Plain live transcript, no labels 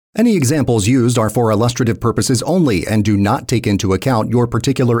Any examples used are for illustrative purposes only and do not take into account your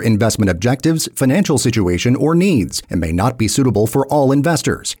particular investment objectives, financial situation, or needs, and may not be suitable for all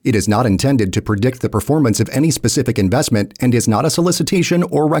investors. It is not intended to predict the performance of any specific investment and is not a solicitation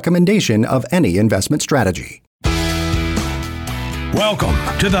or recommendation of any investment strategy. Welcome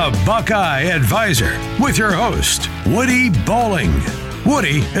to the Buckeye Advisor with your host, Woody Bowling.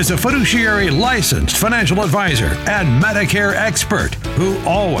 Woody is a fiduciary licensed financial advisor and Medicare expert who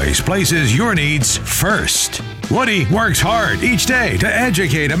always places your needs first. Woody works hard each day to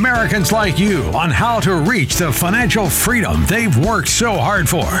educate Americans like you on how to reach the financial freedom they've worked so hard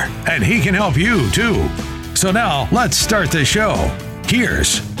for, and he can help you too. So now let's start the show.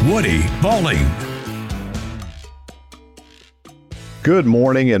 Here's Woody Bowling. Good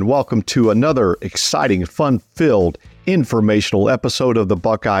morning and welcome to another exciting, fun-filled, informational episode of the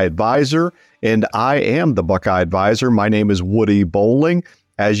Buckeye Advisor. And I am the Buckeye Advisor. My name is Woody Bowling.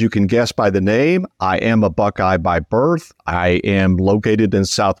 As you can guess by the name, I am a Buckeye by birth. I am located in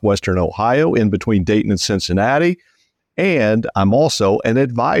southwestern Ohio, in between Dayton and Cincinnati. And I'm also an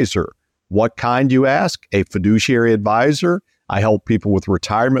advisor. What kind, you ask? A fiduciary advisor. I help people with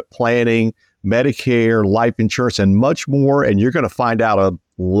retirement planning, Medicare, life insurance, and much more. And you're going to find out a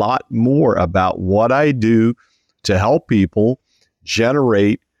lot more about what I do to help people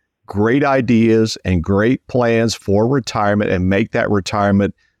generate great ideas and great plans for retirement and make that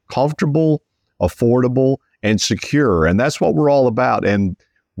retirement comfortable, affordable, and secure. And that's what we're all about. And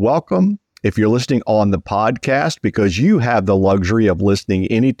welcome if you're listening on the podcast, because you have the luxury of listening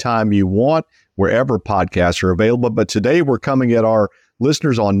anytime you want, wherever podcasts are available. But today we're coming at our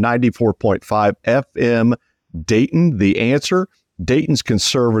listeners on 94.5 FM Dayton, The Answer, Dayton's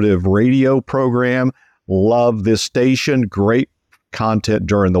conservative radio program. Love this station. Great content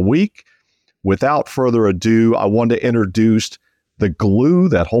during the week. Without further ado, I want to introduce the glue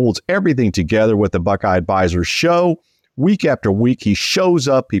that holds everything together with the Buckeye Advisor show. Week after week, he shows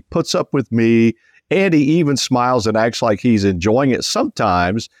up, he puts up with me, and he even smiles and acts like he's enjoying it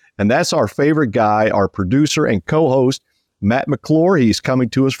sometimes. And that's our favorite guy, our producer and co-host, Matt McClure. He's coming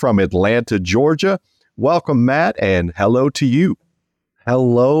to us from Atlanta, Georgia. Welcome, Matt, and hello to you.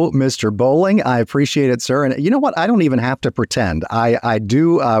 Hello, Mr. Bowling. I appreciate it, sir. And you know what? I don't even have to pretend. I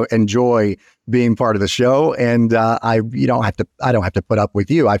do enjoy being part of the show, and I don't have to put up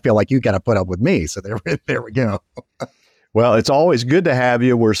with you. I feel like you got to put up with me. So there we go. Well, it's always good to have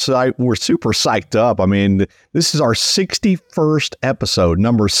you. We're super psyched up. I mean, this is our 61st episode,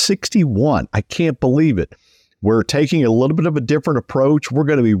 number 61. I can't believe it. We're taking a little bit of a different approach. We're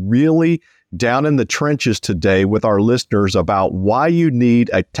going to be really down in the trenches today with our listeners about why you need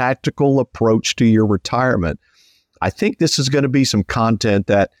a tactical approach to your retirement. I think this is going to be some content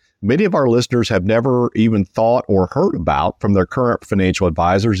that many of our listeners have never even thought or heard about from their current financial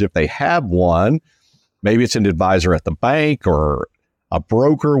advisors. If they have one, maybe it's an advisor at the bank or a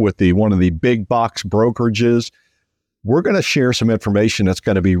broker with one of the big box brokerages. We're going to share some information that's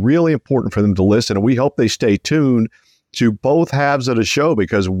going to be really important for them to listen. And we hope they stay tuned to both halves of the show,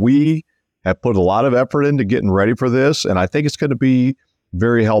 because we have put a lot of effort into getting ready for this. And I think it's going to be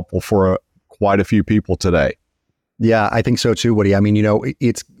very helpful for quite a few people today. Yeah, I think so too, Woody. I mean,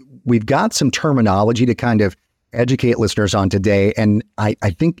 we've got some terminology to kind of educate listeners on today. And I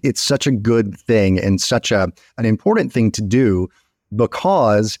think it's such a good thing and such an important thing to do,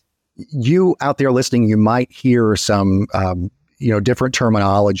 because you out there listening, you might hear some, different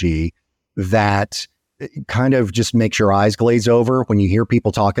terminology that kind of just makes your eyes glaze over when you hear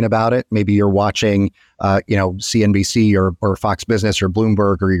people talking about it. Maybe you're watching, CNBC or Fox Business or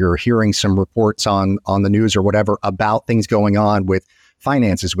Bloomberg, or you're hearing some reports on the news or whatever about things going on with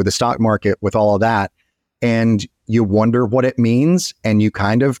finances, with the stock market, with all of that. And you wonder what it means, and you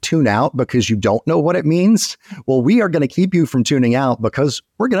kind of tune out because you don't know what it means. Well, we are going to keep you from tuning out, because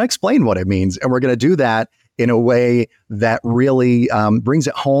we're going to explain what it means, and we're going to do that in a way that really brings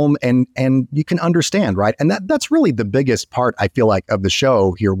it home and you can understand, right? And that's really the biggest part, I feel like, of the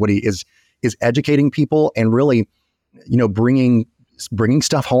show here, Woody, is educating people and really, bringing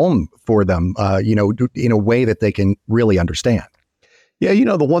stuff home for them, in a way that they can really understand. Yeah,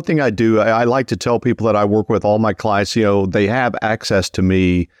 the one thing I do, I like to tell people that I work with, all my clients, they have access to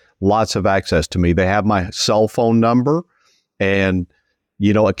me, lots of access to me. They have my cell phone number, and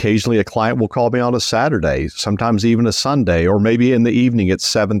occasionally a client will call me on a Saturday, sometimes even a Sunday, or maybe in the evening at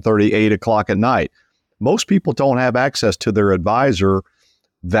 7:30, 8 o'clock at night. Most people don't have access to their advisor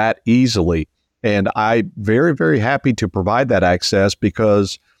that easily. And I'm very, very happy to provide that access,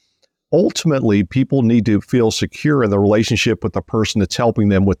 because ultimately people need to feel secure in the relationship with the person that's helping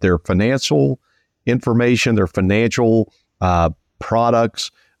them with their financial information, their financial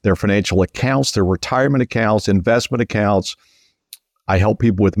products, their financial accounts, their retirement accounts, investment accounts. I help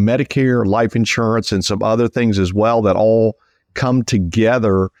people with Medicare, life insurance, and some other things as well that all come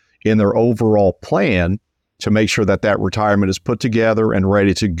together in their overall plan to make sure that that retirement is put together and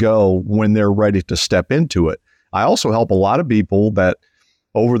ready to go when they're ready to step into it. I also help a lot of people that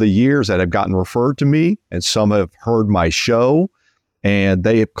over the years that have gotten referred to me, and some have heard my show and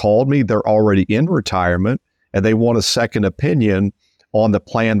they have called me. They're already in retirement and they want a second opinion on the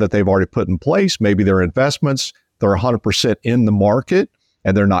plan that they've already put in place. Maybe their investments, they're 100% in the market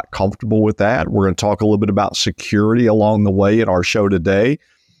and they're not comfortable with that. We're going to talk a little bit about security along the way in our show today.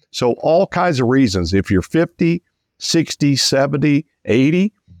 So all kinds of reasons. If you're 50, 60, 70,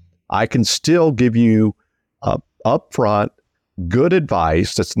 80, I can still give you upfront good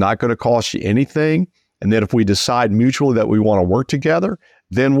advice that's not going to cost you anything. And then if we decide mutually that we want to work together,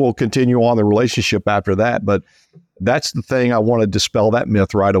 then we'll continue on the relationship after that. But that's the thing. I want to dispel that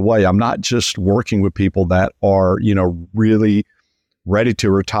myth right away. I'm not just working with people that are, really ready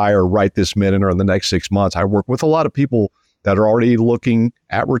to retire right this minute or in the next 6 months. I work with a lot of people that are already looking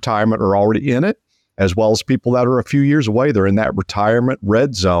at retirement or already in it, as well as people that are a few years away. They're in that retirement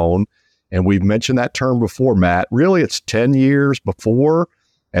red zone. And we've mentioned that term before, Matt. Really, it's 10 years before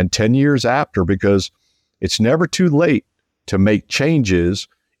and 10 years after, because it's never too late to make changes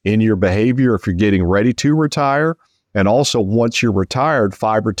in your behavior if you're getting ready to retire. And also, once you're retired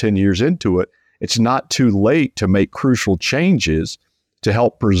 5 or 10 years into it, it's not too late to make crucial changes to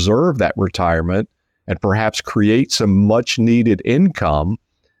help preserve that retirement and perhaps create some much needed income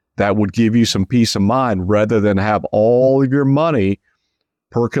that would give you some peace of mind rather than have all of your money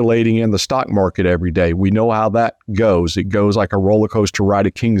percolating in the stock market every day. We know how that goes. It goes like a roller coaster ride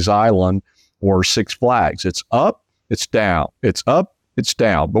at Kings Island or Six Flags. It's up, it's down. It's up, it's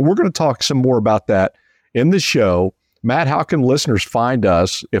down. But we're going to talk some more about that in the show. Matt, how can listeners find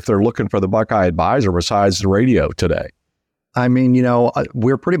us if they're looking for the Buckeye Advisor besides the radio today? I mean,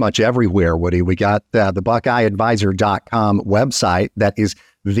 we're pretty much everywhere, Woody. We got the BuckeyeAdvisor.com website. That is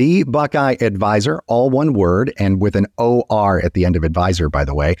the Buckeye Advisor, all one word, and with an OR at the end of advisor, by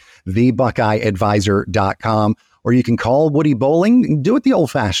the way, thebuckeyeadvisor.com. Or you can call Woody Bowling. Do it the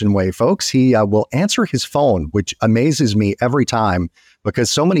old-fashioned way, folks. He will answer his phone, which amazes me every time,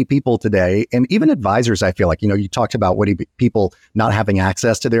 because so many people today, and even advisors, I feel like, you talked about Woody, people not having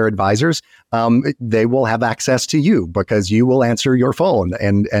access to their advisors. They will have access to you because you will answer your phone.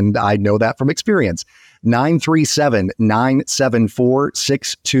 And I know that from experience.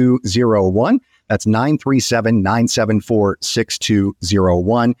 937-974-6201. That's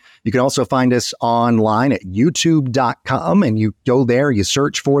 937-974-6201. You can also find us online at youtube.com, and you go there, you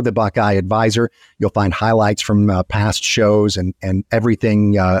search for the Buckeye Advisor. You'll find highlights from past shows and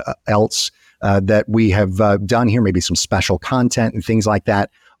everything else that we have done here, maybe some special content and things like that,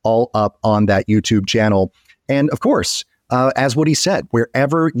 all up on that YouTube channel. And of course, as Woody said,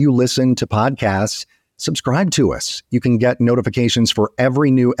 wherever you listen to podcasts, subscribe to us. You can get notifications for every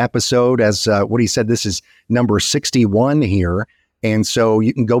new episode. As Woody said, this is number 61 here. And so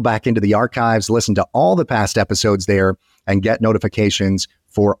you can go back into the archives, listen to all the past episodes there, and get notifications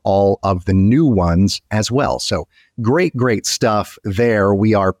for all of the new ones as well. So great stuff there.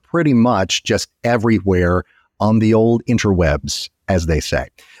 We are pretty much just everywhere on the old interwebs, as they say.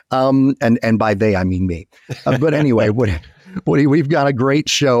 And by they, I mean me. But anyway, Woody, we've got a great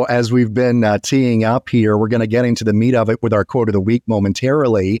show as we've been teeing up here. We're going to get into the meat of it with our quote of the week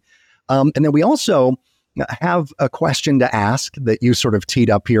momentarily. And then we also have a question to ask that you sort of teed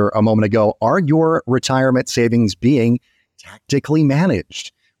up here a moment ago. Are your retirement savings being tactically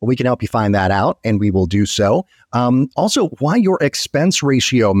managed? Well, we can help you find that out, and we will do so. Also, why your expense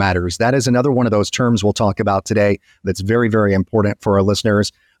ratio matters. That is another one of those terms we'll talk about today that's very, very important for our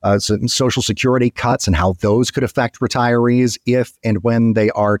listeners. Some Social Security cuts and how those could affect retirees if and when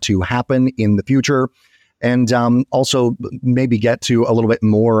they are to happen in the future. And also maybe get to a little bit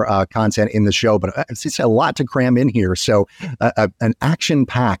more content in the show, but it's just a lot to cram in here. So an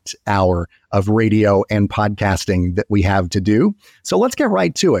action-packed hour of radio and podcasting that we have to do. So let's get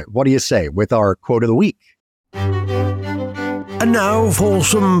right to it. What do you say with our quote of the week? And now for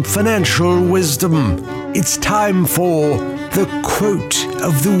some financial wisdom. It's time for the quote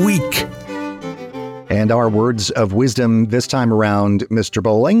of the week. And our words of wisdom this time around, Mr.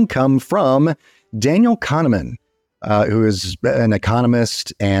 Bowling, come from Daniel Kahneman, who is an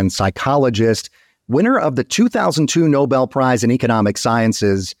economist and psychologist, winner of the 2002 Nobel Prize in Economic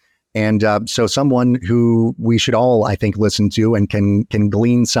Sciences. And so someone who we should all, I think, listen to and can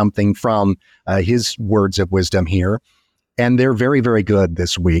glean something from his words of wisdom here. And they're very, very good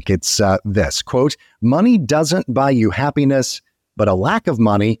this week. It's this quote: "Money doesn't buy you happiness. but a lack of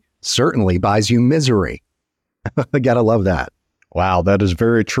money certainly buys you misery. I gotta love that. Wow, that is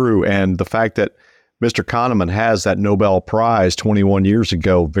very true. And the fact that Mr. Kahneman has that Nobel Prize 21 years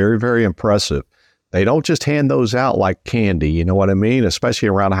ago, very, very impressive. They don't just hand those out like candy, you know what I mean? Especially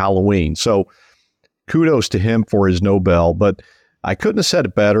around Halloween. So kudos to him for his Nobel. But I couldn't have said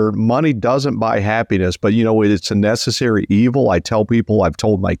it better. Money doesn't buy happiness, but it's a necessary evil. I tell people, I've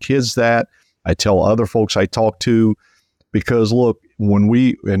told my kids that. I tell other folks I talk to, because look, when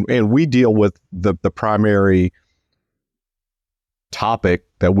we deal with the primary topic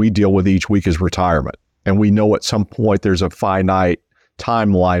that we deal with each week is retirement. And we know at some point there's a finite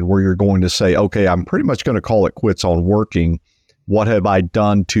timeline where you're going to say, okay, I'm pretty much going to call it quits on working. What have I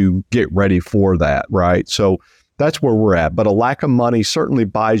done to get ready for that, right? So that's where we're at. But a lack of money certainly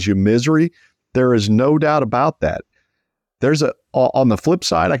buys you misery. There is no doubt about that. On the flip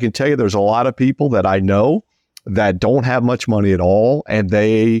side, I can tell you there's a lot of people that I know that don't have much money at all, and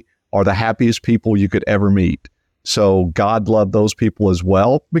they are the happiest people you could ever meet. So God love those people as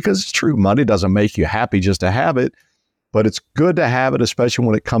well, because it's true, money doesn't make you happy just to have it, but it's good to have it, especially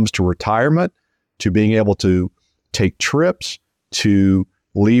when it comes to retirement, to being able to take trips, to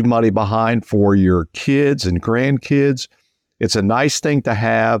leave money behind for your kids and grandkids. It's a nice thing to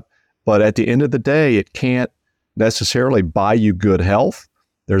have, but at the end of the day, it can't necessarily buy you good health.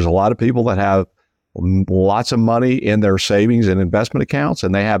 There's a lot of people that have lots of money in their savings and investment accounts,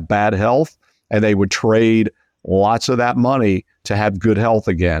 and they have bad health, and they would trade lots of that money to have good health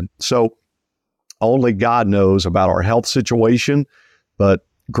again. So only God knows about our health situation, but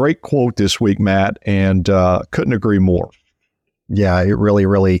great quote this week, Matt, and couldn't agree more. Yeah, it really,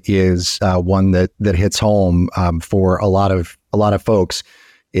 really is one that hits home for a lot of folks.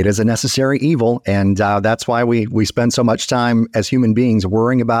 It is a necessary evil, and that's why we spend so much time as human beings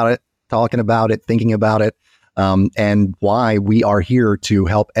worrying about it, talking about it, thinking about it, and why we are here to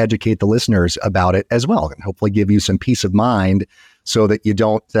help educate the listeners about it as well, and hopefully give you some peace of mind so that you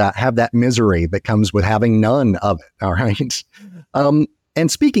don't have that misery that comes with having none of it. All right. And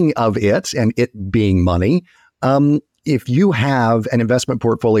speaking of it and it being money, if you have an investment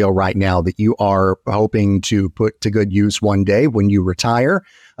portfolio right now that you are hoping to put to good use one day when you retire,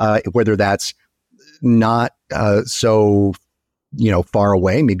 whether that's not so far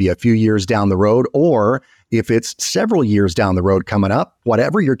away, maybe a few years down the road, or if it's several years down the road coming up,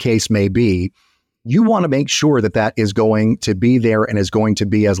 whatever your case may be, you want to make sure that that is going to be there and is going to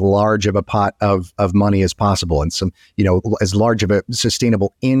be as large of a pot of money as possible, and some, as large of a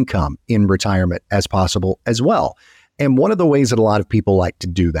sustainable income in retirement as possible as well. And one of the ways that a lot of people like to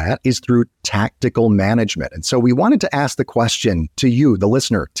do that is through tactical management. And so we wanted to ask the question to you, the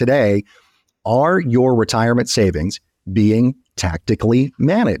listener, today: are your retirement savings being tactically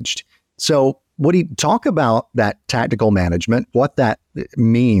managed? So Woody, talk about that tactical management, what that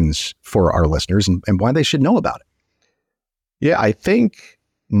means for our listeners, and why they should know about it. Yeah, I think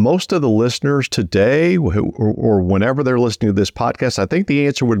most of the listeners today, or whenever they're listening to this podcast, I think the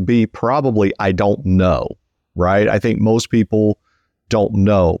answer would be probably, I don't know, right? I think most people don't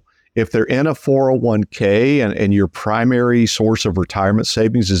know. If they're in a 401k and your primary source of retirement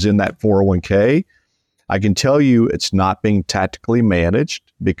savings is in that 401k, I can tell you it's not being tactically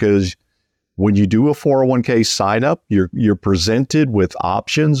managed, because when you do a 401k sign up, you're presented with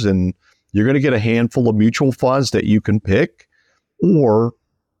options, and you're going to get a handful of mutual funds that you can pick, or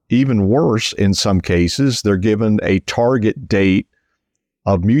even worse, in some cases, they're given a target date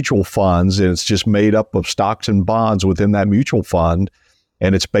of mutual funds, and it's just made up of stocks and bonds within that mutual fund,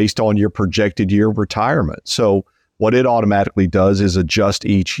 and it's based on your projected year of retirement. So what it automatically does is adjust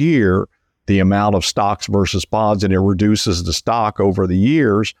each year the amount of stocks versus bonds, and it reduces the stock over the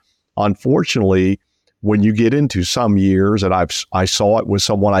years. Unfortunately, when you get into some years, and I saw it with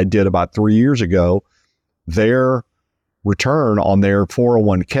someone I did about 3 years ago, their return on their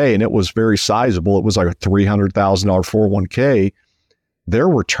 401k, and it was very sizable. It was like a $300,000 401k. Their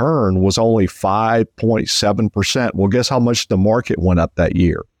return was only 5.7%. Well, guess how much the market went up that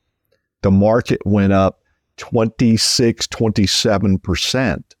year? The market went up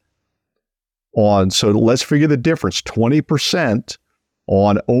 27%. So let's figure the difference, 20%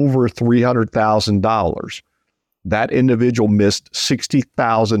 on over $300,000. That individual missed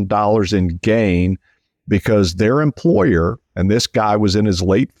 $60,000 in gain because their employer, and this guy was in his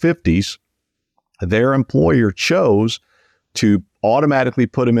late 50s, their employer chose to automatically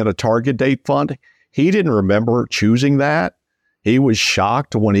put him in a target date fund. He didn't remember choosing that. He was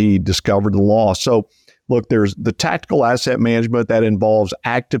shocked when he discovered the loss. So look, there's the tactical asset management that involves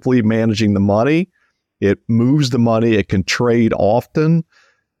actively managing the money. It moves the money. It can trade often.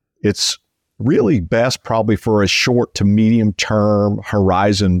 It's really best probably for a short to medium term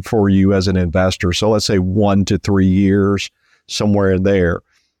horizon for you as an investor. So let's say 1 to 3 years, somewhere in there,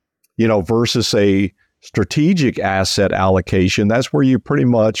 versus a strategic asset allocation. That's where you find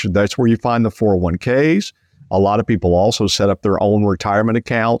the 401ks. A lot of people also set up their own retirement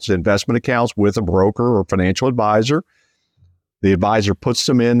accounts, investment accounts with a broker or financial advisor. The advisor puts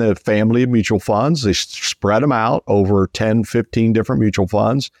them in a family of mutual funds. They spread them out over 10, 15 different mutual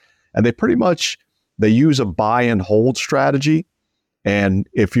funds. And they use a buy and hold strategy. And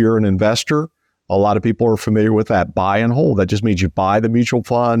if you're an investor, a lot of people are familiar with that buy and hold. That just means you buy the mutual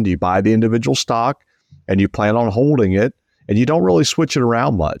fund, you buy the individual stock, and you plan on holding it, and you don't really switch it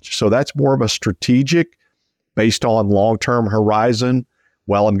around much. So that's more of a strategic based on long-term horizon.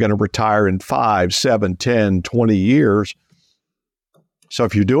 Well, I'm going to retire in 5, 7, 10, 20 years. So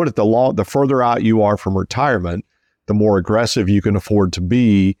if you do it the further out you are from retirement, the more aggressive you can afford to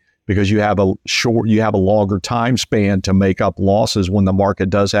be, because you have a longer time span to make up losses when the market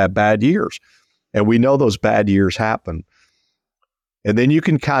does have bad years. And we know those bad years happen. And then you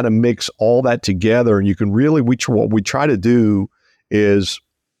can kind of mix all that together, and you can really, what we try to do is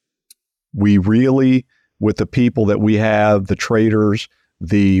with the people that we have, the traders,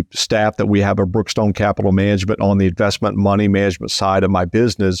 the staff that we have at Brookstone Capital Management on the investment money management side of my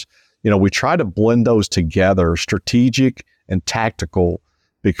business, we try to blend those together, strategic and tactical,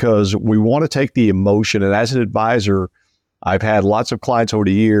 because we want to take the emotion. And as an advisor, I've had lots of clients over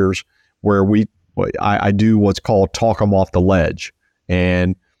the years where I do what's called talk them off the ledge.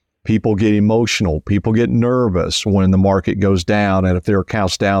 And people get emotional. People get nervous when the market goes down, and if their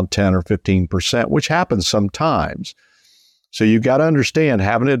account's down 10 or 15%, which happens sometimes. So you've got to understand,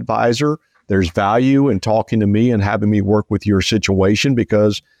 having an advisor, there's value in talking to me and having me work with your situation,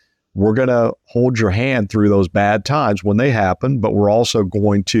 because we're going to hold your hand through those bad times when they happen, but we're also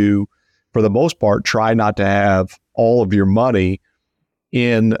going to, for the most part, try not to have all of your money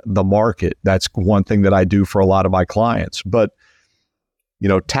in the market. That's one thing that I do for a lot of my clients. But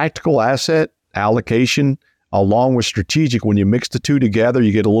tactical asset allocation along with strategic, when you mix the two together,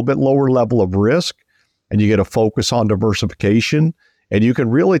 you get a little bit lower level of risk, and you get a focus on diversification, and you can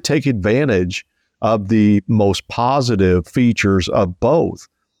really take advantage of the most positive features of both.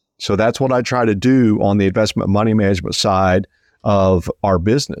 So that's what I try to do on the investment money management side of our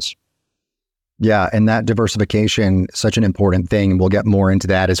business. Yeah, and that diversification, such an important thing. We'll get more into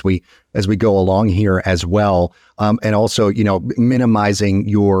that as we go along here as well. And also, minimizing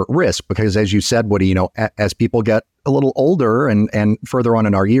your risk, because as you said, Woody, as people get a little older and further on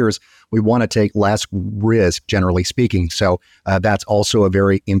in our years, we want to take less risk, generally speaking. So that's also a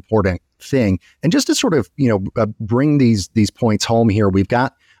very important thing. And just to sort of, bring these points home here, we've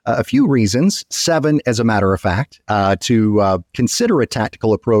got a few reasons, 7 as a matter of fact, to consider a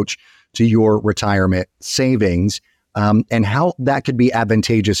tactical approach to your retirement savings, and how that could be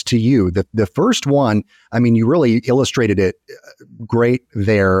advantageous to you. The first one, you really illustrated it great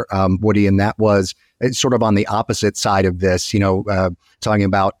there, Woody, and that was sort of on the opposite side of this, talking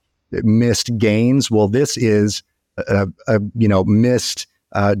about missed gains. Well, this is a missed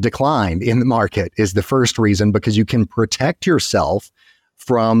decline in the market is the first reason, because you can protect yourself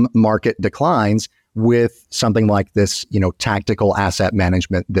from market declines with something like this, tactical asset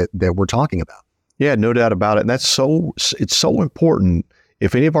management that we're talking about. Yeah, no doubt about it. And it's so important.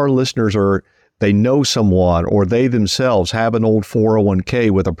 If any of our listeners they know someone, or they themselves have an old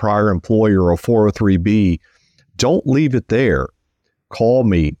 401k with a prior employer or 403b, don't leave it there. Call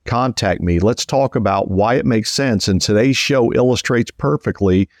me, contact me. Let's talk about why it makes sense. And today's show illustrates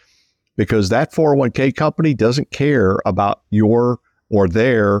perfectly, because that 401k company doesn't care about your or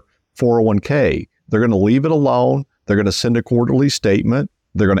their 401k. They're going to leave it alone. They're going to send a quarterly statement.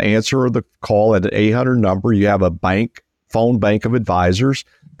 They're going to answer the call at an 800 number. You have a phone bank of advisors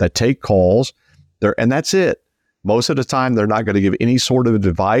that take calls there, and that's it. Most of the time, they're not going to give any sort of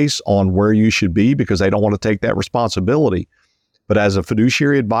advice on where you should be, because they don't want to take that responsibility. But as a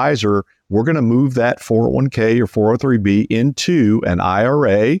fiduciary advisor, we're going to move that 401k or 403b into an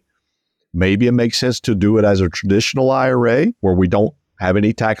IRA. Maybe it makes sense to do it as a traditional IRA where we don't have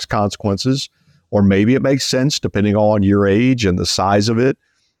any tax consequences. Or maybe it makes sense, depending on your age and the size of it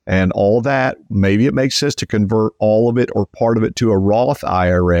and all that, maybe it makes sense to convert all of it or part of it to a Roth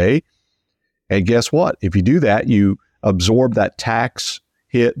IRA. And guess what? If you do that, you absorb that tax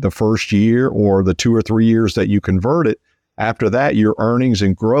hit the first year or the 2 or 3 years that you convert it. After that, your earnings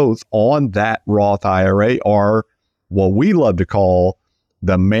and growth on that Roth IRA are what we love to call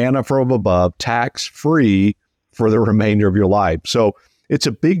the manna from above, tax-free for the remainder of your life. So it's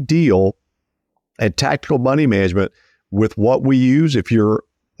a big deal. And tactical money management, with what we use, if you're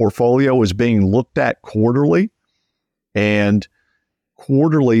portfolio is being looked at quarterly, and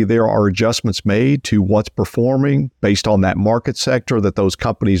quarterly there are adjustments made to what's performing based on that market sector that those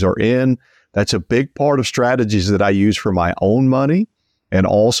companies are in. That's a big part of strategies that I use for my own money and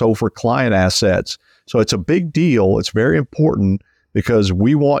also for client assets. So it's a big deal. It's very important because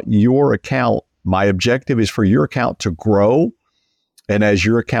we want your account. My objective is for your account to grow. And as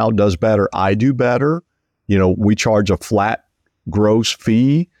your account does better, I do better. We charge a flat gross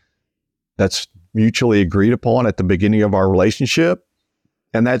fee that's mutually agreed upon at the beginning of our relationship.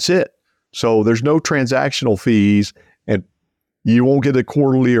 And that's it. So there's no transactional fees, and you won't get a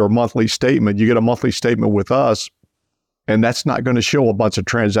quarterly or monthly statement. You get a monthly statement with us, and that's not going to show a bunch of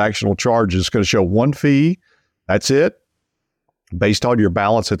transactional charges. It's going to show one fee. That's it, based on your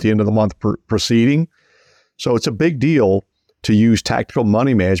balance at the end of the month proceeding. So it's a big deal to use tactical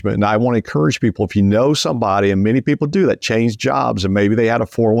money management. And I want to encourage people, if you know somebody, and many people do that, change jobs, and maybe they had a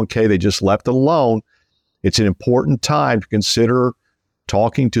 401k, they just left it alone. It's an important time to consider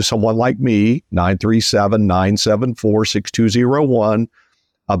talking to someone like me, 937-974-6201,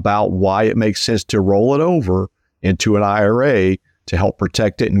 about why it makes sense to roll it over into an IRA to help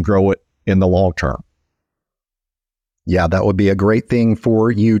protect it and grow it in the long term. Yeah, that would be a great thing for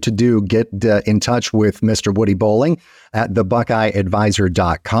you to do. Get in touch with Mr. Woody Bowling at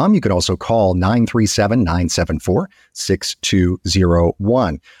thebuckeyeadvisor.com. You could also call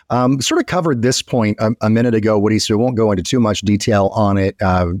 937-974-6201. Sort of covered this point a minute ago, Woody, so we won't go into too much detail on it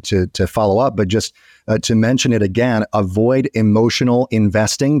to follow up, but just to mention it again, avoid emotional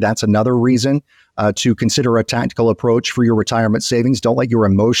investing. That's another reason to consider a tactical approach for your retirement savings. Don't let your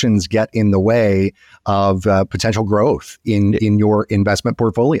emotions get in the way of potential growth in your investment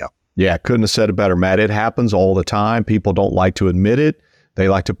portfolio. Yeah, couldn't have said it better, Matt. It happens all the time. People don't like to admit it. They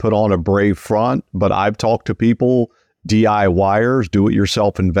like to put on a brave front, but I've talked to people, DIYers,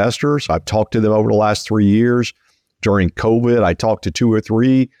 do-it-yourself investors. I've talked to them over the last 3 years. During COVID, I talked to 2 or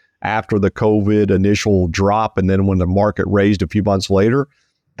 3 after the COVID initial drop, and then when the market raised a few months later.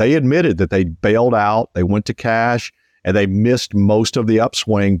 They admitted that they bailed out, they went to cash, and they missed most of the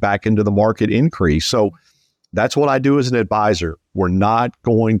upswing back into the market increase. So that's what I do as an advisor. We're not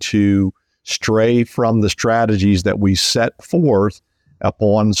going to stray from the strategies that we set forth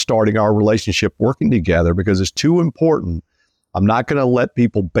upon starting our relationship working together, because it's too important. I'm not going to let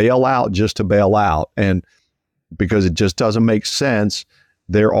people bail out just to bail out, and because it just doesn't make sense.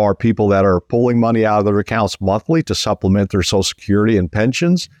 There are people that are pulling money out of their accounts monthly to supplement their Social Security and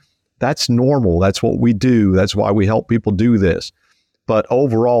pensions. That's normal. That's what we do. That's why we help people do this. But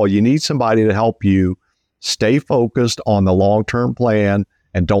overall, you need somebody to help you stay focused on the long-term plan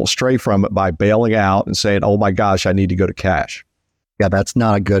and don't stray from it by bailing out and saying, oh my gosh, I need to go to cash. Yeah, that's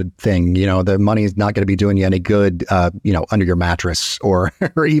not a good thing. The money is not going to be doing you any good, under your mattress or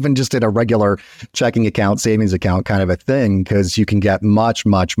even just in a regular checking account, savings account kind of a thing, because you can get much,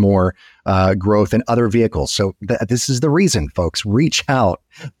 much more growth in other vehicles. So this is the reason, folks. Reach out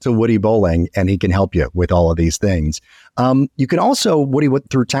to Woody Bowling and he can help you with all of these things. You can also, Woody,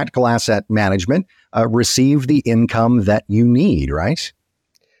 through tactical asset management, receive the income that you need, right?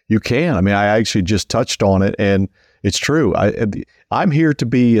 You can. I mean, I actually just touched on it, and it's true. I'm here to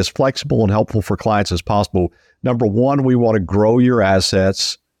be as flexible and helpful for clients as possible. Number one, we want to grow your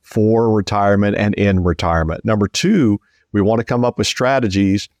assets for retirement and in retirement. Number two, we want to come up with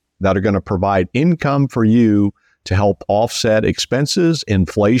strategies that are going to provide income for you to help offset expenses,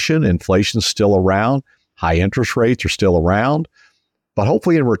 inflation. Inflation's still around. High interest rates are still around. But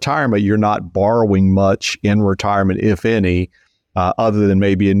hopefully in retirement, you're not borrowing much in retirement, if any, other than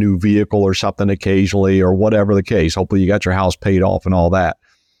maybe a new vehicle or something occasionally or whatever the case. Hopefully you got your house paid off and all that.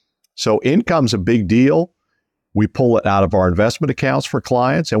 So income's a big deal. We pull it out of our investment accounts for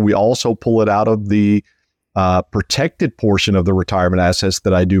clients, and we also pull it out of the protected portion of the retirement assets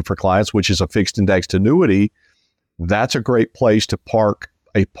that I do for clients, which is a fixed indexed annuity. That's a great place to park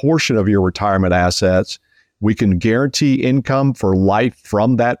a portion of your retirement assets. We can guarantee income for life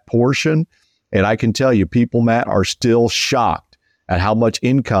from that portion. And I can tell you, people, Matt, are still shocked at how much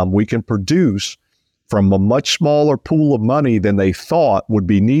income we can produce from a much smaller pool of money than they thought would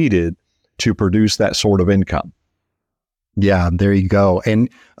be needed to produce that sort of income. Yeah, there you go. And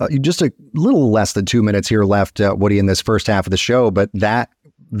just a little less than 2 minutes here left, Woody, in this first half of the show. But that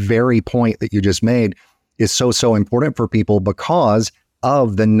very point that you just made is so important for people because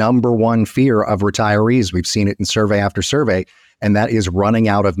of the number one fear of retirees. We've seen it in survey after survey, and that is running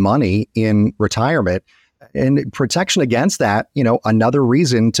out of money in retirement. And protection against that, another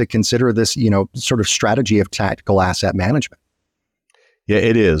reason to consider this, sort of strategy of tactical asset management. Yeah,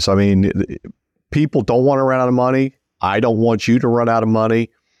 it is. I mean, people don't want to run out of money. I don't want you to run out of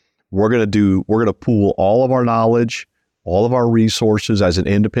money. we're going to pool all of our knowledge, all of our resources as an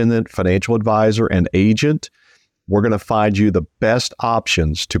independent financial advisor and agent. We're going to find you the best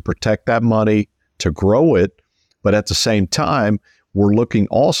options to protect that money, to grow it. But at the same time, we're looking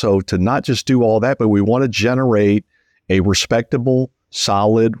also to not just do all that, but we want to generate a respectable,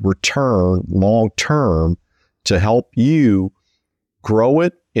 solid return long-term to help you grow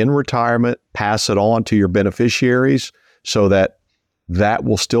it in retirement, pass it on to your beneficiaries so that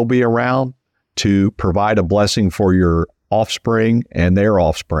will still be around to provide a blessing for your offspring and their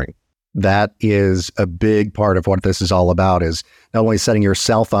offspring. That is a big part of what this is all about, is not only setting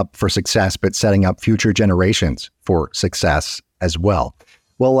yourself up for success, but setting up future generations for success as well.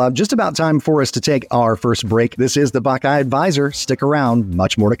 Well, just about time for us to take our first break. This is the Buckeye Advisor. Stick around,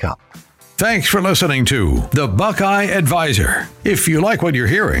 much more to come. Thanks for listening to The Buckeye Advisor. If you like what you're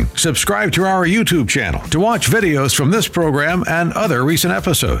hearing, subscribe to our YouTube channel to watch videos from this program and other recent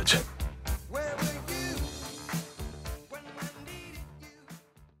episodes.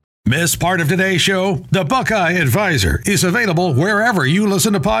 Miss part of today's show? The Buckeye Advisor is available wherever you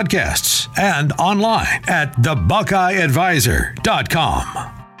listen to podcasts and online at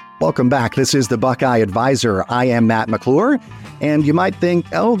thebuckeyeadvisor.com. Welcome back. This is the Buckeye Advisor. I am Matt McClure. And you might think,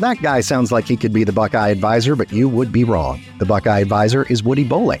 oh, that guy sounds like he could be the Buckeye Advisor, but you would be wrong. The Buckeye Advisor is Woody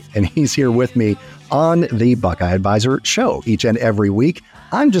Bowling, and he's here with me on the Buckeye Advisor show each and every week.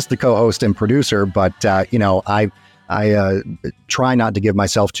 I'm just the co-host and producer, but, I try not to give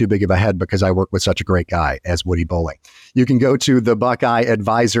myself too big of a head because I work with such a great guy as Woody Bowling. You can go to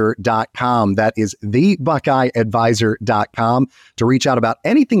thebuckeyeadvisor.com. That is thebuckeyeadvisor.com to reach out about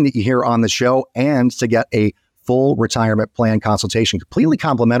anything that you hear on the show and to get a full retirement plan consultation, completely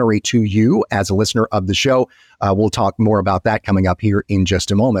complimentary to you as a listener of the show. We'll talk more about that coming up here in just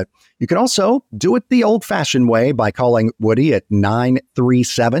a moment. You can also do it the old-fashioned way by calling Woody at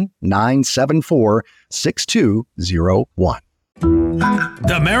 937-974-6201.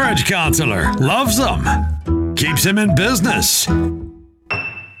 The marriage counselor loves them, keeps him in business.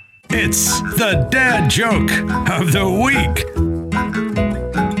 It's the dad joke of the week.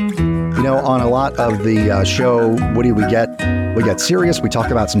 You know, on a lot of the show, Woody, we get serious. We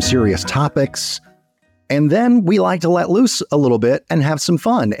talk about some serious topics, and then we like to let loose a little bit and have some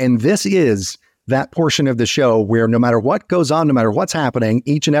fun. And this is that portion of the show where no matter what goes on, no matter what's happening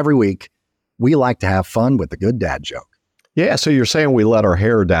each and every week, we like to have fun with the good dad joke. Yeah, so you're saying we let our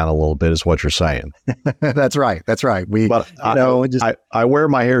hair down a little bit is what you're saying. That's right. I wear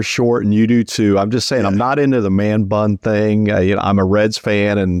my hair short and you do too. I'm just saying, I'm not into the man bun thing. I'm a Reds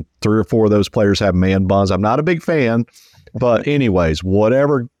fan and 3 or 4 of those players have man buns. I'm not a big fan, but anyways,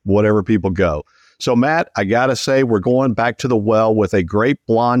 whatever people go. So Matt, I got to say, we're going back to the well with a great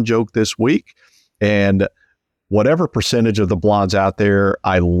blonde joke this week. And whatever percentage of the blondes out there,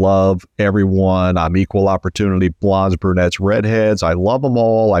 I love everyone. I'm equal opportunity, blondes, brunettes, redheads. I love them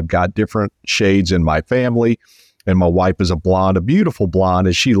all. I've got different shades in my family. And my wife is a blonde, a beautiful blonde,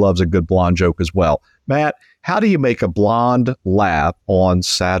 and she loves a good blonde joke as well. Matt, how do you make a blonde laugh on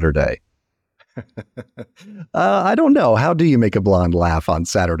Saturday? I don't know. How do you make a blonde laugh on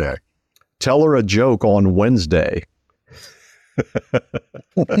Saturday? Tell her a joke on Wednesday. Okay,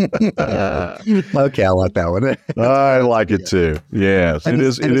 I'll let that one. I like it too. Yes, it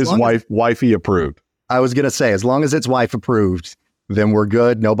is wifey approved. I was going to say, as long as it's wife approved, then we're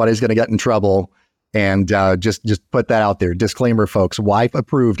good. Nobody's going to get in trouble. And just put that out there. Disclaimer, folks, wife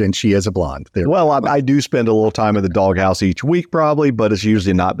approved, and she is a blonde. Well, I do spend a little time in the doghouse each week probably, but it's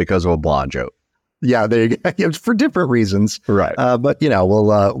usually not because of a blonde joke. Yeah, there you go. For different reasons. Right. But,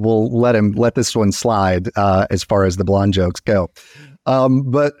 we'll let this one slide as far as the blonde jokes go.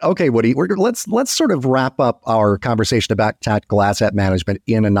 But okay, Woody, let's sort of wrap up our conversation about tactical asset management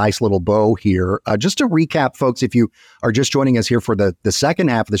in a nice little bow here. Just to recap, folks, if you are just joining us here for the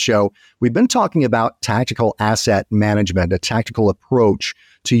second half of the show, we've been talking about tactical asset management, a tactical approach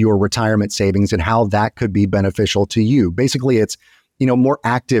to your retirement savings and how that could be beneficial to you. Basically, it's more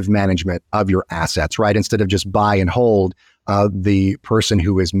active management of your assets, right? Instead of just buy and hold, the person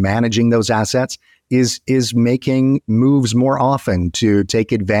who is managing those assets is making moves more often to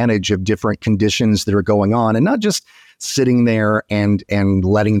take advantage of different conditions that are going on and not just sitting there and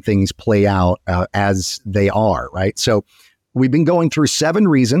letting things play out as they are, right? So we've been going through 7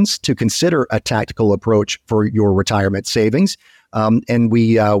 reasons to consider a tactical approach for your retirement savings. And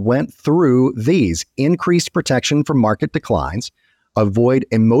we went through these: increased protection from market declines, avoid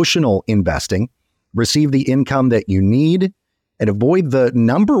emotional investing, receive the income that you need, and avoid the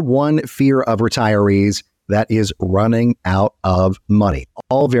number one fear of retirees, that is running out of money.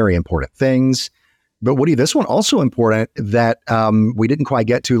 All very important things. But Woody, this one also important that we didn't quite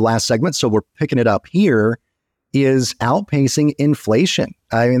get to last segment, so we're picking it up here, is outpacing inflation.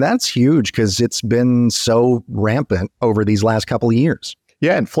 I mean, that's huge because it's been so rampant over these last couple of years.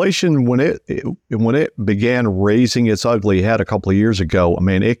 Yeah, inflation, when it began raising its ugly head a couple of years ago, I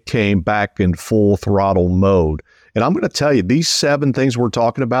mean, it came back in full throttle mode. And I'm going to tell you, these 7 things we're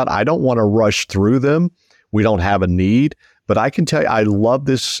talking about, I don't want to rush through them. We don't have a need, but I can tell you, I love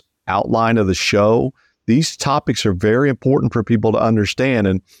this outline of the show. These topics are very important for people to understand.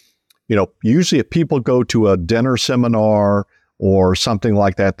 And, usually if people go to a dinner seminar or something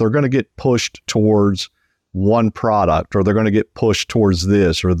like that, they're going to get pushed towards one product, or they're going to get pushed towards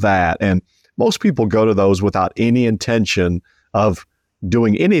this or that. And most people go to those without any intention of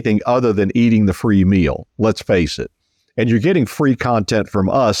doing anything other than eating the free meal. Let's face it. And you're getting free content from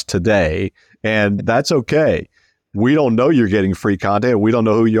us today, and that's okay. We don't know you're getting free content. We don't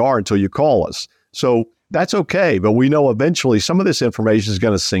know who you are until you call us. So that's okay. But we know eventually some of this information is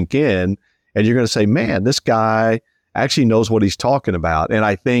going to sink in, and you're going to say, man, this guy actually knows what he's talking about. And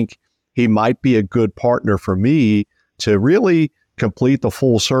I think he might be a good partner for me to really complete the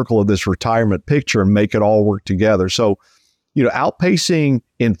full circle of this retirement picture and make it all work together. So, outpacing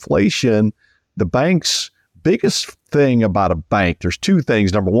inflation, the bank's biggest thing about a bank, there's 2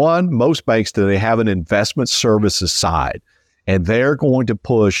 things. Number one, most banks today have an investment services side, and they're going to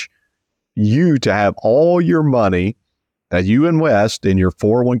push you to have all your money that you invest in your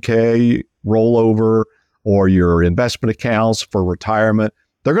 401k rollover or your investment accounts for retirement.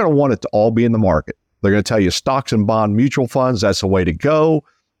 They're going to want it to all be in the market. They're going to tell you stocks and bond mutual funds, that's the way to go.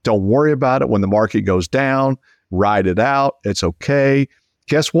 Don't worry about it when the market goes down. Ride it out. It's okay.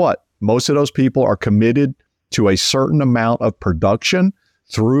 Guess what? Most of those people are committed to a certain amount of production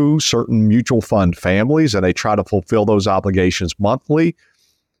through certain mutual fund families, and they try to fulfill those obligations monthly.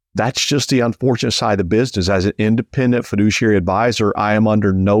 That's just the unfortunate side of the business. As an independent fiduciary advisor, I am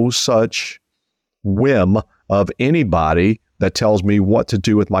under no such whim of anybody that tells me what to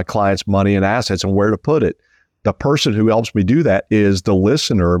do with my client's money and assets and where to put it. The person who helps me do that is the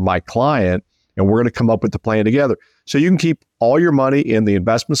listener, my client, and we're going to come up with the plan together. So you can keep all your money in the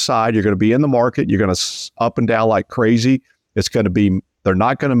investment side. You're going to be in the market. You're going to up and down like crazy. They're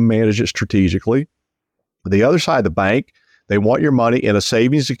not going to manage it strategically. The other side of the bank, they want your money in a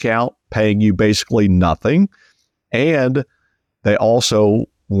savings account, paying you basically nothing. And they also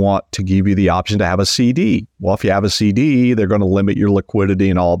want to give you the option to have a CD. Well, if you have a CD, they're going to limit your liquidity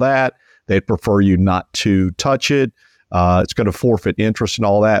and all that. They'd prefer you not to touch it. It's going to forfeit interest and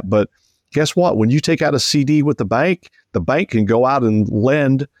all that. But guess what? When you take out a CD with the bank can go out and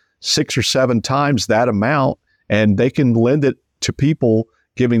lend 6 or 7 times that amount, and they can lend it to people,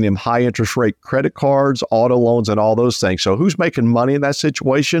 giving them high interest rate credit cards, auto loans, and all those things. So who's making money in that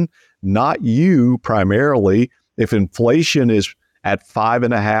situation? Not you primarily. If inflation is at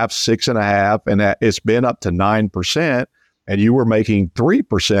 5.5%, 6.5%, and it's been up to 9%, and you were making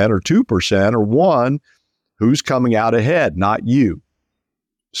 3% or 2% or 1%, who's coming out ahead? Not you.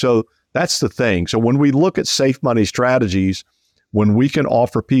 So that's the thing. So when we look at safe money strategies, when we can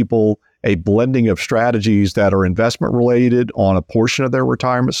offer people a blending of strategies that are investment related on a portion of their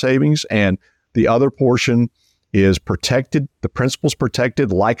retirement savings, and the other portion is protected, the principal's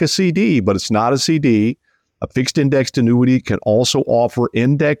protected like a CD, but it's not a CD. A fixed indexed annuity can also offer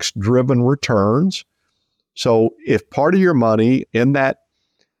index-driven returns. So if part of your money in that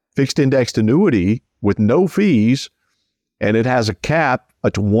fixed indexed annuity with no fees, and it has a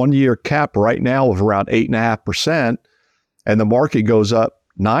 1-year cap right now of around 8.5%, and the market goes up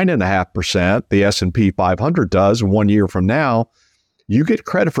 9.5%, the S&P 500 does 1 year from now, you get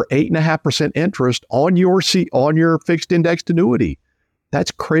credit for 8.5% interest on your fixed indexed annuity.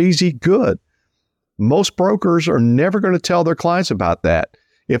 That's crazy good. Most brokers are never going to tell their clients about that.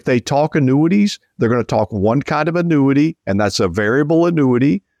 If they talk annuities, they're going to talk one kind of annuity, and that's a variable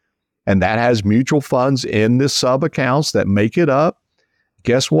annuity, and that has mutual funds in the sub accounts that make it up.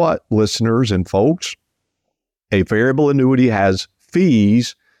 Guess what, listeners and folks? A variable annuity has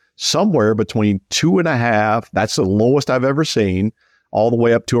fees somewhere between 2.5%, that's the lowest I've ever seen, all the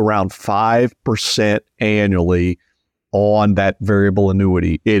way up to around 5% annually on that variable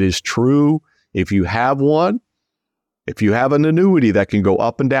annuity. It is true. If you have one, if you have an annuity that can go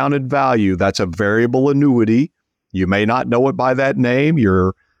up and down in value, that's a variable annuity. You may not know it by that name.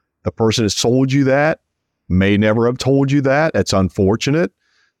 The person has sold you that, may never have told you that. It's unfortunate.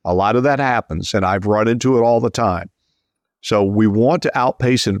 A lot of that happens, and I've run into it all the time. So we want to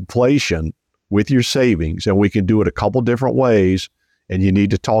outpace inflation with your savings, and we can do it a couple different ways, and you need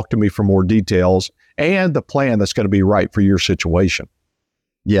to talk to me for more details and the plan that's going to be right for your situation.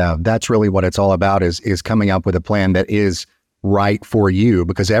 Yeah, that's really what it's all about is coming up with a plan that is right for you,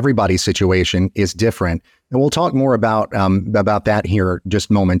 because everybody's situation is different. And we'll talk more about that here just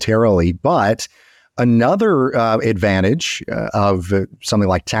momentarily. But another advantage of something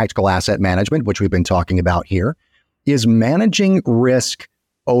like tactical asset management, which we've been talking about here, is managing risk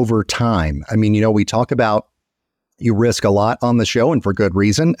over time. I mean, we talk about you risk a lot on the show, and for good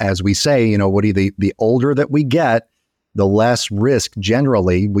reason. As we say, Woody, the older that we get, the less risk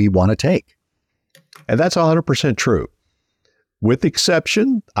generally we want to take. And that's 100% true. With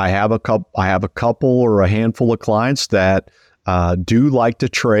exception, I have a couple or a handful of clients that do like to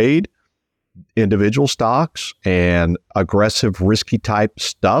trade individual stocks and aggressive, risky type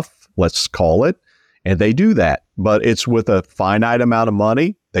stuff, let's call it. And they do that, but it's with a finite amount of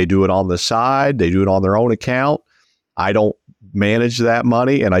money. They do it on the side. They do it on their own account. I don't manage that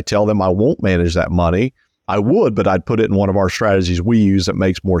money, and I tell them I won't manage that money. I would, but I'd put it in one of our strategies we use that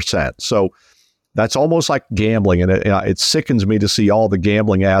makes more sense. So that's almost like gambling, and it sickens me to see all the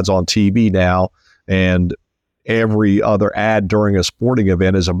gambling ads on TV now, and every other ad during a sporting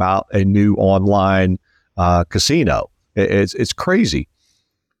event is about a new online casino. It's crazy.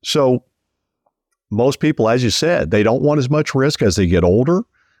 So most people, as you said, they don't want as much risk as they get older.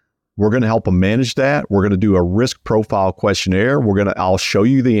 We're going to help them manage that. We're going to do a risk profile questionnaire. I'll show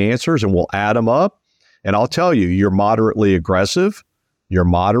you the answers and we'll add them up. And I'll tell you, you're moderately aggressive, you're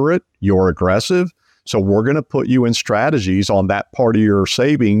moderate, you're aggressive. So we're going to put you in strategies on that part of your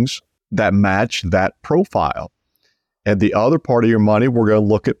savings that match that profile. And the other part of your money, we're going to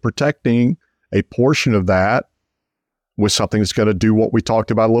look at protecting a portion of that with something that's going to do what we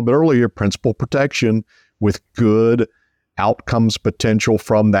talked about a little bit earlier, principal protection with good outcomes potential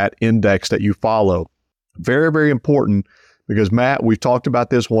from that index that you follow. Very, very important, because Matt, we've talked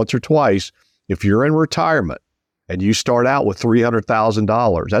about this once or twice. If you're in retirement and you start out with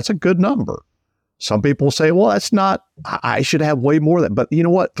 $300,000, that's a good number. Some people say, well, that's not, I should have way more than that. But you know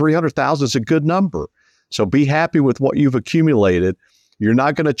what? 300,000 is a good number. So be happy with what you've accumulated. You're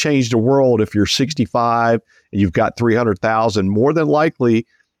not going to change the world if you're 65 and you've got 300,000. More than likely,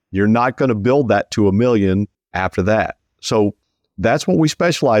 you're not going to build that to $1 million after that. So that's what we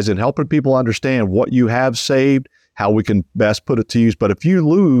specialize in, helping people understand what you have saved, how we can best put it to use. But if you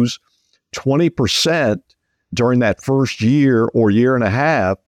lose 20% during that first year or year and a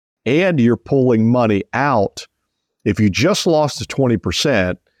half, and you're pulling money out, if you just lost the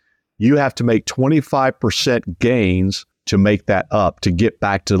 20%, you have to make 25% gains to make that up, to get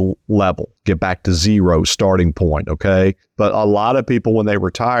back to level, get back to zero starting point, okay? But a lot of people, when they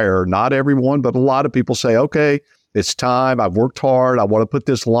retire, not everyone, but a lot of people say, okay, it's time. I've worked hard. I want to put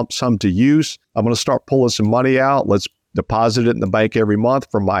this lump sum to use. I'm going to start pulling some money out. Let's deposit it in the bank every month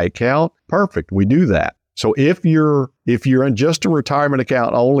from my account. Perfect. We do that. So if you're in just a retirement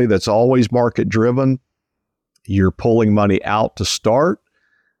account only that's always market driven, you're pulling money out to start.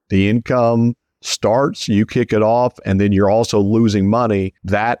 The income starts, you kick it off, and then you're also losing money.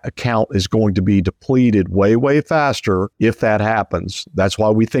 That account is going to be depleted way, way faster if that happens. That's why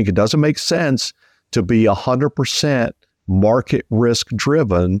we think it doesn't make sense to be 100% market risk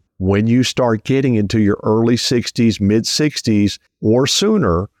driven when you start getting into your early 60s, mid 60s, or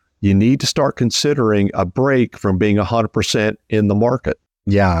sooner. You need to start considering a break from being 100% in the market.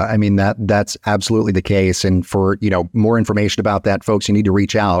 Yeah, I mean, that's absolutely the case. And for, more information about that, folks, you need to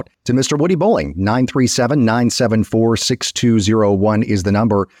reach out to Mr. Woody Bowling. 937-974-6201 is the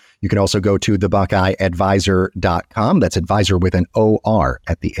number. You can also go to thebuckeyeadvisor.com. That's advisor with an O-R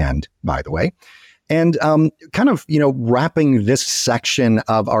at the end, by the way. And wrapping this section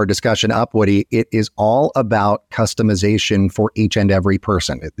of our discussion up, Woody, it is all about customization for each and every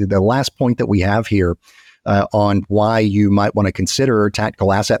person. The last point that we have here on why you might want to consider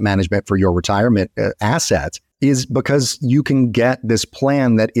tactical asset management for your retirement assets is because you can get this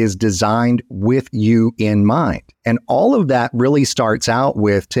plan that is designed with you in mind. And all of that really starts out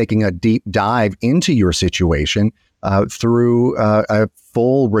with taking a deep dive into your situation through a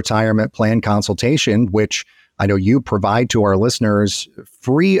full retirement plan consultation, which I know you provide to our listeners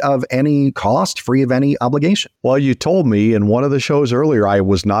free of any cost, free of any obligation. Well, you told me in one of the shows earlier, I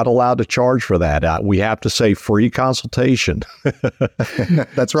was not allowed to charge for that. We have to say free consultation.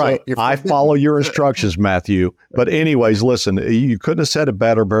 That's right. So I follow your instructions, Matthew. But anyways, listen, you couldn't have said it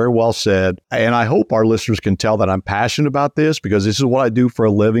better. Very well said. And I hope our listeners can tell that I'm passionate about this, because this is what I do for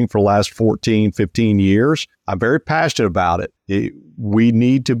a living for the last 14, 15 years. I'm very passionate about it. We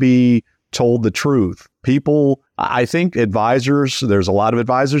need to be told the truth. People, I think there's a lot of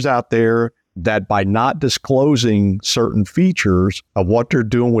advisors out there that by not disclosing certain features of what they're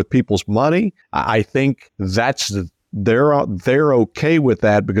doing with people's money, I think that's they're okay with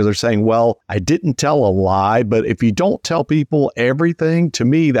that because they're saying, well, I didn't tell a lie, but if you don't tell people everything, to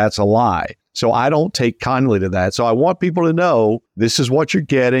me, that's a lie. So I don't take kindly to that. So I want people to know this is what you're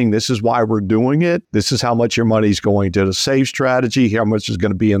getting. This is why we're doing it. This is how much your money's going to the save strategy, how much is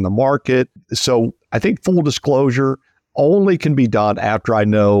going to be in the market. So I think full disclosure only can be done after I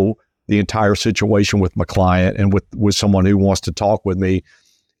know the entire situation with my client and with someone who wants to talk with me.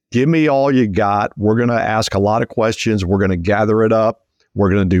 Give me all you got. We're going to ask a lot of questions. We're going to gather it up. We're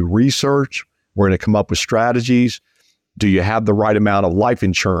going to do research. We're going to come up with strategies. Do you have the right amount of life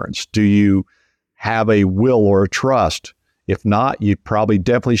insurance? Do you have a will or a trust? If not, you probably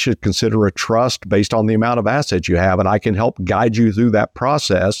definitely should consider a trust based on the amount of assets you have, and I can help guide you through that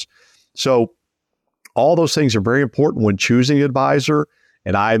process. So all those things are very important when choosing an advisor,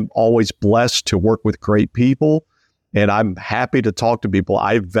 and I'm always blessed to work with great people, and I'm happy to talk to people.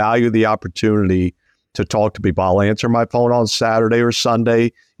 I value the opportunity to talk to people. I'll answer my phone on Saturday or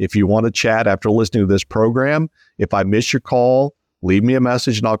Sunday if you want to chat after listening to this program. If I miss your call, leave me a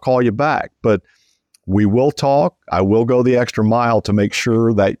message and I'll call you back. But we will talk. I will go the extra mile to make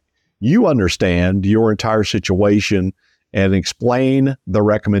sure that you understand your entire situation and explain the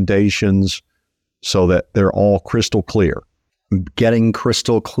recommendations so that they're all crystal clear. Getting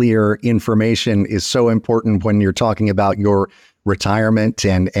crystal clear information is so important when you're talking about your retirement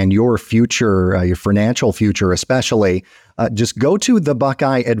and your future, your financial future especially. Just go to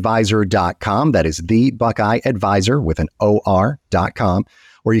thebuckeyeadvisor.com. That is the Buckeye Advisor with an OR.com.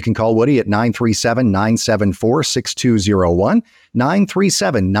 Or you can call Woody at 937-974-6201,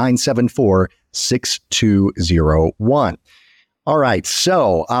 937-974-6201. All right,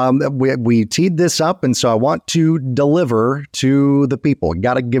 so we teed this up, and so I want to deliver to the people. You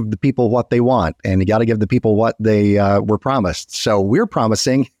got to give the people what they want, and you got to give the people what they were promised. So we're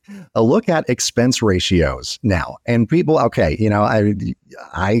promising a look at expense ratios now. And people, okay,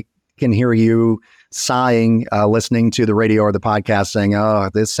 I can hear you sighing, listening to the radio or the podcast saying, oh,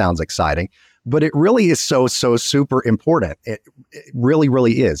 this sounds exciting. But it really is so super important. It really,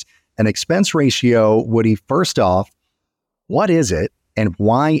 really is. An expense ratio, Woody, first off, what is it and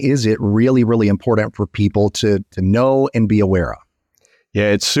why is it really, really important for people to know and be aware of?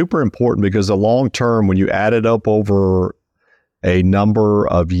 Yeah, it's super important because the long term, when you add it up over a number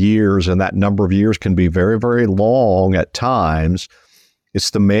of years, and that number of years can be very, very long at times,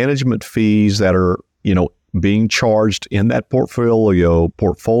 it's the management fees that are, being charged in that portfolio,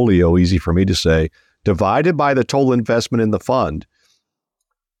 easy for me to say, divided by the total investment in the fund.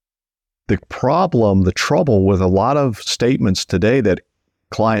 The trouble with a lot of statements today that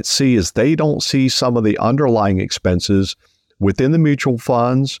clients see is they don't see some of the underlying expenses within the mutual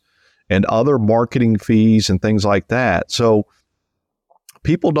funds and other marketing fees and things like that. So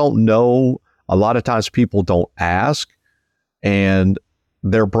people don't know. A lot of times people don't ask, and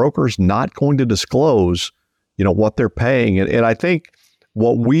their broker's not going to disclose, what they're paying. And I think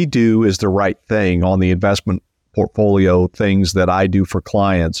what we do is the right thing on the investment portfolio things that I do for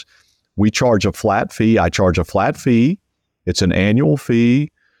clients. We charge a flat fee. I charge a flat fee. It's an annual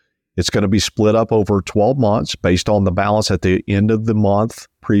fee. It's going to be split up over 12 months based on the balance at the end of the month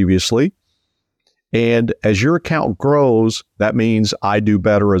previously. And as your account grows, that means I do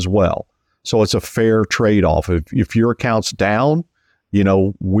better as well. So it's a fair trade-off. If your account's down,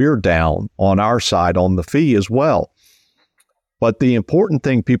 we're down on our side on the fee as well. But the important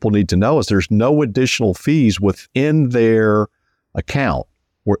thing people need to know is there's no additional fees within their account.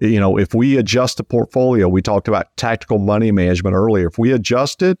 If we adjust the portfolio, we talked about tactical money management earlier. If we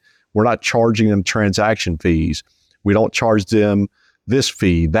adjust it, we're not charging them transaction fees. We don't charge them this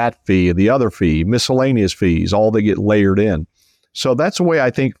fee, that fee, the other fee, miscellaneous fees, all they get layered in. So that's the way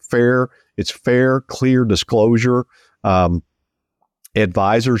I think it's fair, clear disclosure.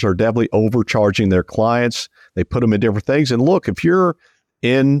 Advisors are definitely overcharging their clients. They put them in different things. And look, if you're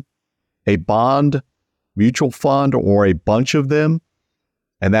in a bond mutual fund or a bunch of them,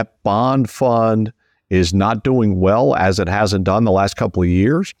 and that bond fund is not doing well as it hasn't done the last couple of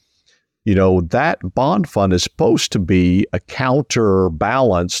years, that bond fund is supposed to be a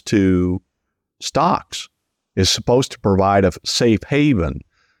counterbalance to stocks. It's supposed to provide a safe haven.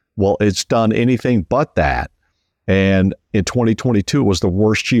 Well, it's done anything but that. And in 2022, it was the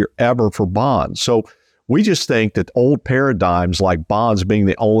worst year ever for bonds. So we just think that old paradigms like bonds being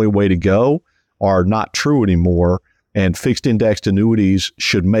the only way to go are not true anymore. And fixed indexed annuities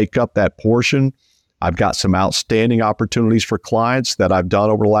should make up that portion. I've got some outstanding opportunities for clients that I've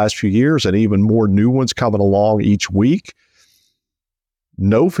done over the last few years, and even more new ones coming along each week.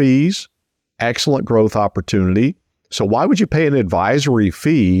 No fees, excellent growth opportunity. So why would you pay an advisory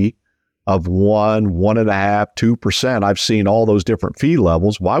fee of 1.5%, 2%. I've seen all those different fee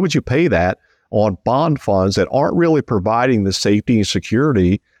levels. Why would you pay that on bond funds that aren't really providing the safety and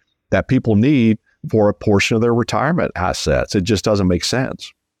security that people need for a portion of their retirement assets? It just doesn't make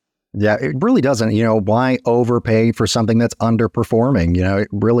sense. Yeah, it really doesn't. Why overpay for something that's underperforming? It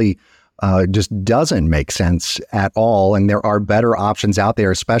really just doesn't make sense at all. And there are better options out there,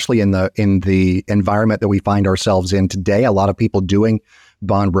 especially in the environment that we find ourselves in today. A lot of people doing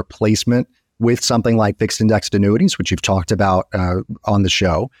bond replacement with something like fixed indexed annuities, which you've talked about on the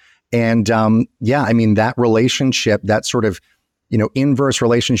show. And that relationship, that sort of, inverse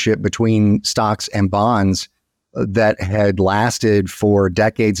relationship between stocks and bonds that had lasted for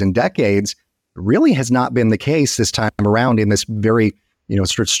decades and decades really has not been the case this time around in this very,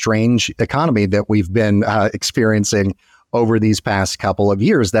 sort of strange economy that we've been experiencing over these past couple of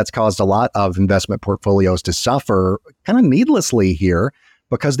years. That's caused a lot of investment portfolios to suffer kind of needlessly here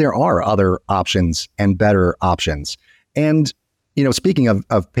because there are other options and better options. And, speaking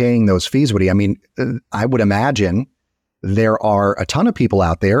of paying those fees, Woody, I would imagine there are a ton of people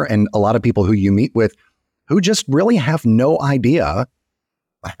out there and a lot of people who you meet with who just really have no idea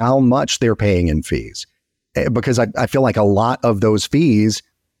how much they're paying in fees. Because I feel like a lot of those fees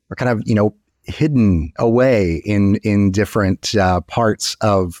are kind of, hidden away in different parts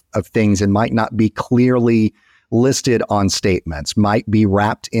of things and might not be clearly listed on statements, might be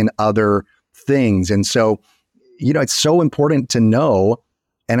wrapped in other things. And so, it's so important to know.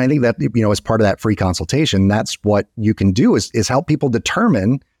 And I think that, as part of that free consultation, that's what you can do is help people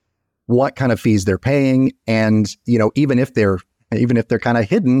determine what kind of fees they're paying. And, even if they're kind of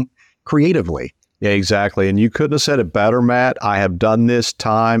hidden creatively. Yeah, exactly. And you couldn't have said it better, Matt. I have done this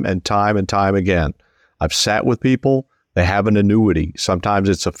time and time and time again. I've sat with people, they have an annuity. Sometimes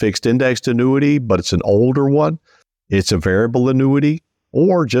it's a fixed indexed annuity, but it's an older one. It's a variable annuity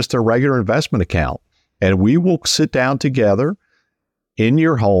or just a regular investment account. And we will sit down together in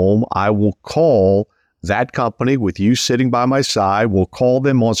your home. I will call that company with you sitting by my side. We'll call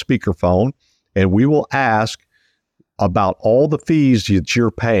them on speakerphone and we will ask about all the fees that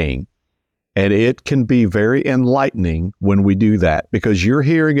you're paying. And it can be very enlightening when we do that because you're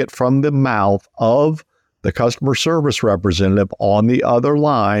hearing it from the mouth of the customer service representative on the other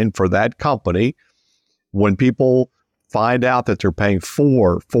line for that company. When people find out that they're paying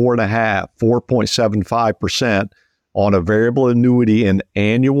 4.5%, 4.75% on a variable annuity and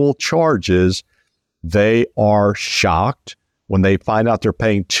annual charges, they are shocked. When they find out they're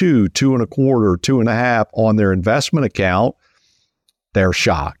paying 2.25%, 2.5% on their investment account, they're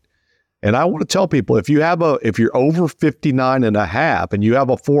shocked. And I want to tell people, if you're over 59 and a half and you have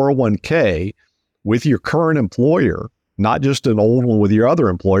a 401k with your current employer, not just an old one with your other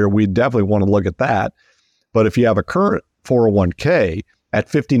employer, we definitely want to look at that. But if you have a current 401k at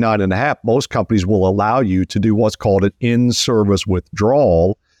 59 and a half, most companies will allow you to do what's called an in-service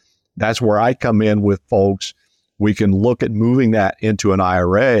withdrawal. That's where I come in with folks. We can look at moving that into an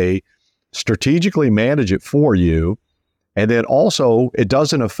IRA, strategically manage it for you. And then also, it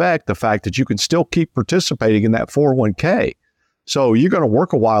doesn't affect the fact that you can still keep participating in that 401k. So you're going to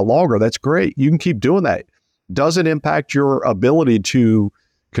work a while longer. That's great. You can keep doing that. Doesn't impact your ability to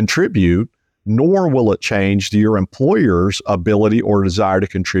contribute, nor will it change your employer's ability or desire to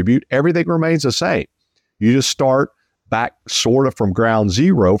contribute. Everything remains the same. You just start back sort of from ground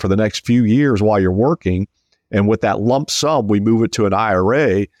zero for the next few years while you're working. And with that lump sum, we move it to an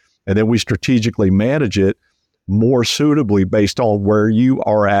IRA, and then we strategically manage it more suitably based on where you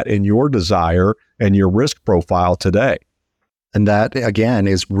are at in your desire and your risk profile today. And that, again,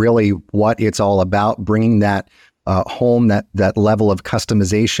 is really what it's all about, bringing that home, that level of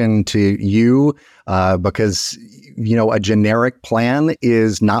customization to you, because, a generic plan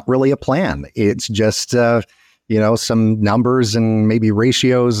is not really a plan. It's just, some numbers and maybe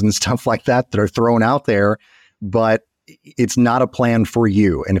ratios and stuff like that are thrown out there, but it's not a plan for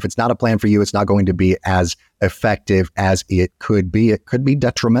you. And if it's not a plan for you, it's not going to be as effective as it could be. It could be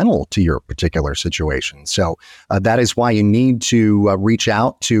detrimental to your particular situation. So that is why you need to reach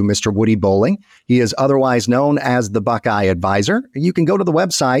out to Mr. Woody Bowling. He is otherwise known as the Buckeye Advisor. You can go to the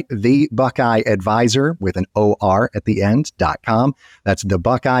website, The Buckeye Advisor with an OR at the end.com. That's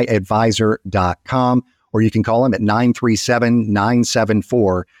thebuckeyeadvisor.com. Or you can call him at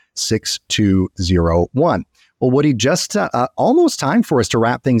 937-974-6201. Well, Woody, just almost time for us to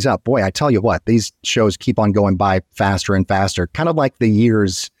wrap things up. Boy, I tell you what, these shows keep on going by faster and faster, kind of like the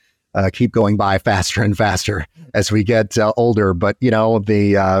years keep going by faster and faster as we get older. But,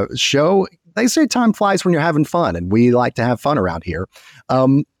 the show, they say time flies when you're having fun, and we like to have fun around here.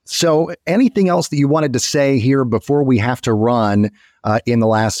 So anything else that you wanted to say here before we have to run in the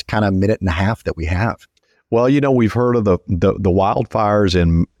last kind of minute and a half that we have? Well, we've heard of the wildfires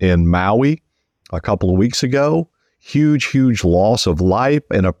in Maui a couple of weeks ago. Huge loss of life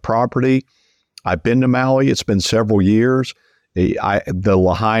and of property. I've been to Maui. It's been several years. The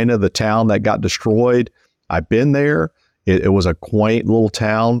Lahaina, the town that got destroyed, I've been there. It was a quaint little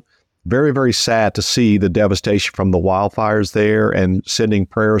town. Very, very sad to see the devastation from the wildfires there, and sending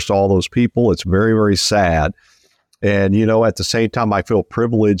prayers to all those people. It's very, very sad. And, at the same time, I feel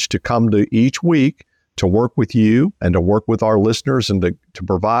privileged to come to each week to work with you and to work with our listeners and to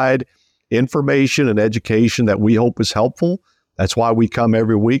provide information and education that we hope is helpful. That's why we come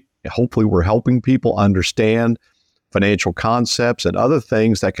every week. Hopefully, we're helping people understand financial concepts and other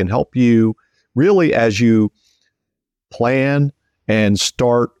things that can help you really as you plan and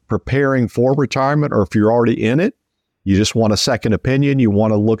start preparing for retirement, or if you're already in it, you just want a second opinion, you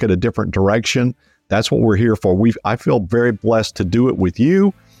want to look at a different direction. That's what we're here for. I feel very blessed to do it with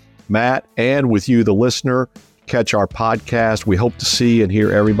you, Matt, and with you, the listener. Catch our podcast. We hope to see and hear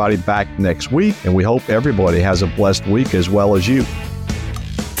everybody back next week, and we hope everybody has a blessed week as well as you.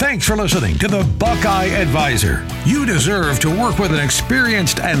 Thanks for listening to the Buckeye Advisor. You deserve to work with an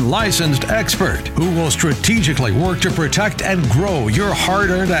experienced and licensed expert who will strategically work to protect and grow your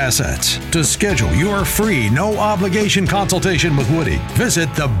hard-earned assets. To schedule your free, no-obligation consultation with Woody, visit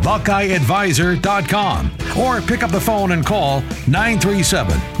thebuckeyeadvisor.com or pick up the phone and call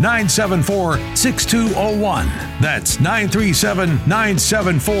 937-974-6201. That's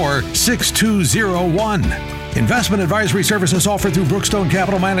 937-974-6201. Investment advisory services offered through Brookstone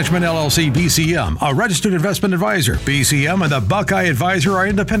Capital Management, LLC, BCM, a registered investment advisor. BCM and the Buckeye Advisor are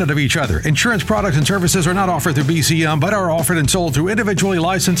independent of each other. Insurance products and services are not offered through BCM, but are offered and sold through individually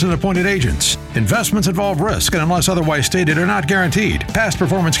licensed and appointed agents. Investments involve risk and, unless otherwise stated, are not guaranteed. Past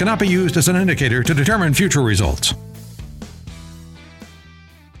performance cannot be used as an indicator to determine future results.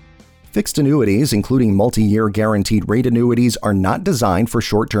 Fixed annuities, including multi-year guaranteed rate annuities, are not designed for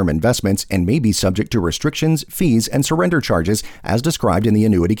short-term investments and may be subject to restrictions, fees, and surrender charges as described in the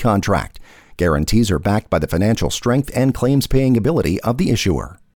annuity contract. Guarantees are backed by the financial strength and claims-paying ability of the issuer.